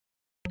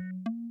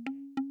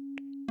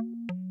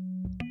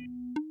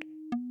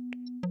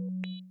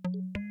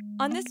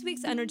On this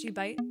week's Energy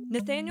Bite,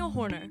 Nathaniel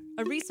Horner,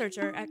 a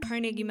researcher at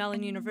Carnegie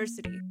Mellon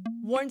University,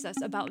 warns us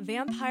about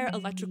vampire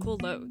electrical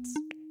loads.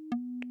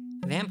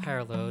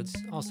 Vampire loads,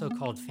 also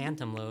called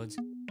phantom loads,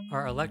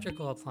 are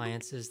electrical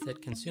appliances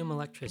that consume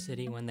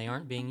electricity when they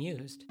aren't being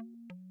used.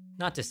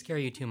 Not to scare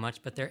you too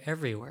much, but they're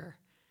everywhere.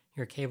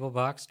 Your cable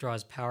box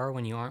draws power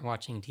when you aren't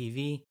watching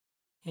TV,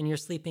 and your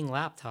sleeping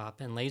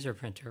laptop and laser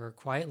printer are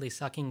quietly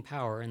sucking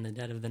power in the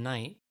dead of the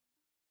night.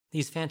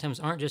 These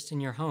phantoms aren't just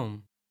in your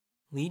home.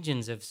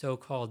 Legions of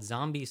so-called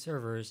zombie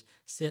servers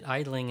sit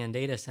idling in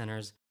data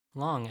centers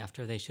long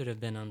after they should have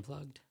been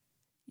unplugged.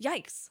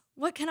 Yikes!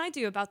 What can I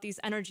do about these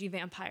energy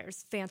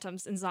vampires,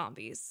 phantoms, and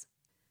zombies?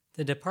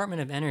 The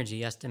Department of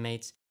Energy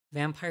estimates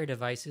vampire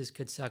devices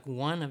could suck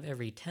 $1 of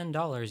every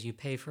 $10 you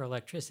pay for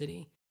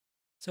electricity,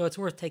 so it's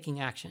worth taking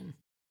action.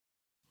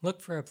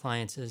 Look for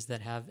appliances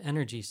that have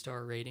Energy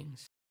Star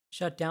ratings.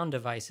 Shut down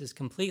devices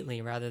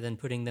completely rather than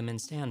putting them in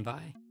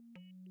standby.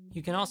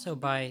 You can also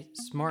buy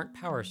smart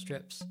power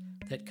strips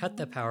that cut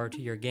the power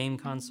to your game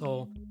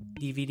console,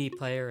 DVD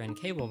player, and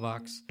cable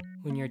box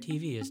when your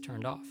TV is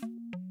turned off.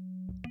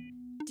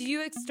 Do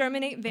you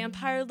exterminate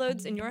vampire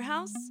loads in your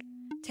house?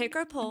 Take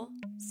our poll,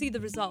 see the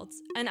results,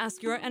 and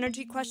ask your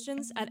energy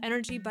questions at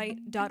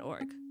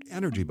energybite.org.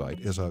 Energy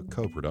Bite is a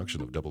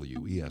co-production of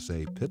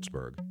WESA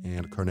Pittsburgh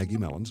and Carnegie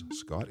Mellon's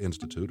Scott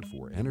Institute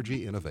for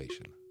Energy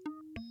Innovation.